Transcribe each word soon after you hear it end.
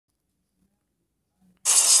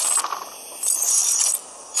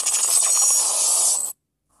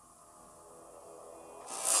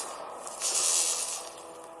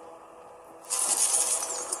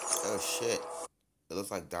shit. It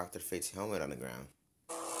looks like Dr. Fate's helmet on the ground.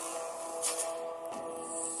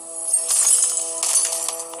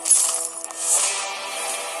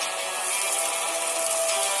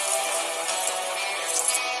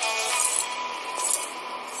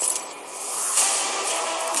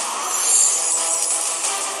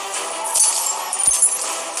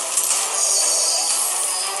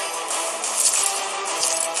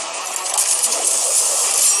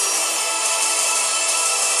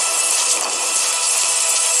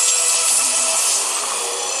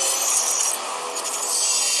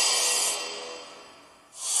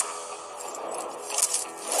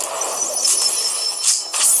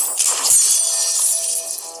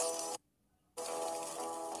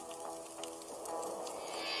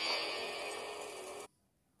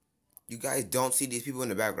 You guys don't see these people in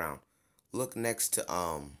the background. Look next to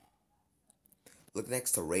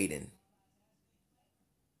Raiden.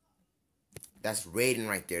 That's Raiden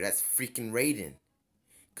right there. That's freaking Raiden.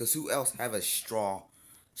 Cause who else have a straw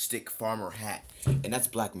stick farmer hat? And that's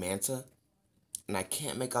Black Manta. And I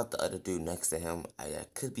can't make out the other dude next to him.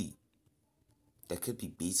 That could be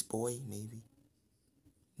Beast Boy, maybe.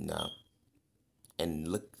 No. And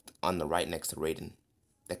look on the right next to Raiden.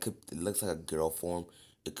 It looks like a girl form.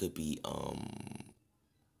 It could be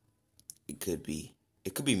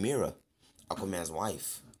Mira, Aquaman's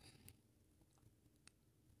wife.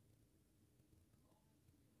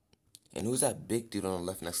 And who's that big dude on the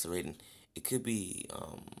left next to Raiden? It could be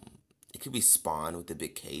Spawn with the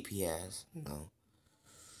big cape he has. No.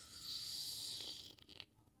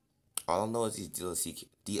 All I know is these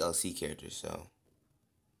DLC characters, so.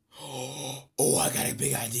 Oh, I got a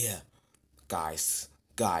big idea. Guys,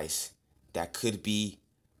 that could be,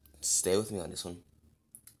 stay with me on this one.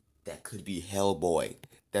 That could be Hellboy.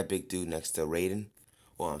 That big dude next to Raiden.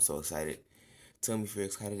 Oh, I'm so excited. Tell me if you're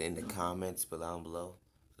excited in the comments down below.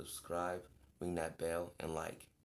 Subscribe, ring that bell, and like.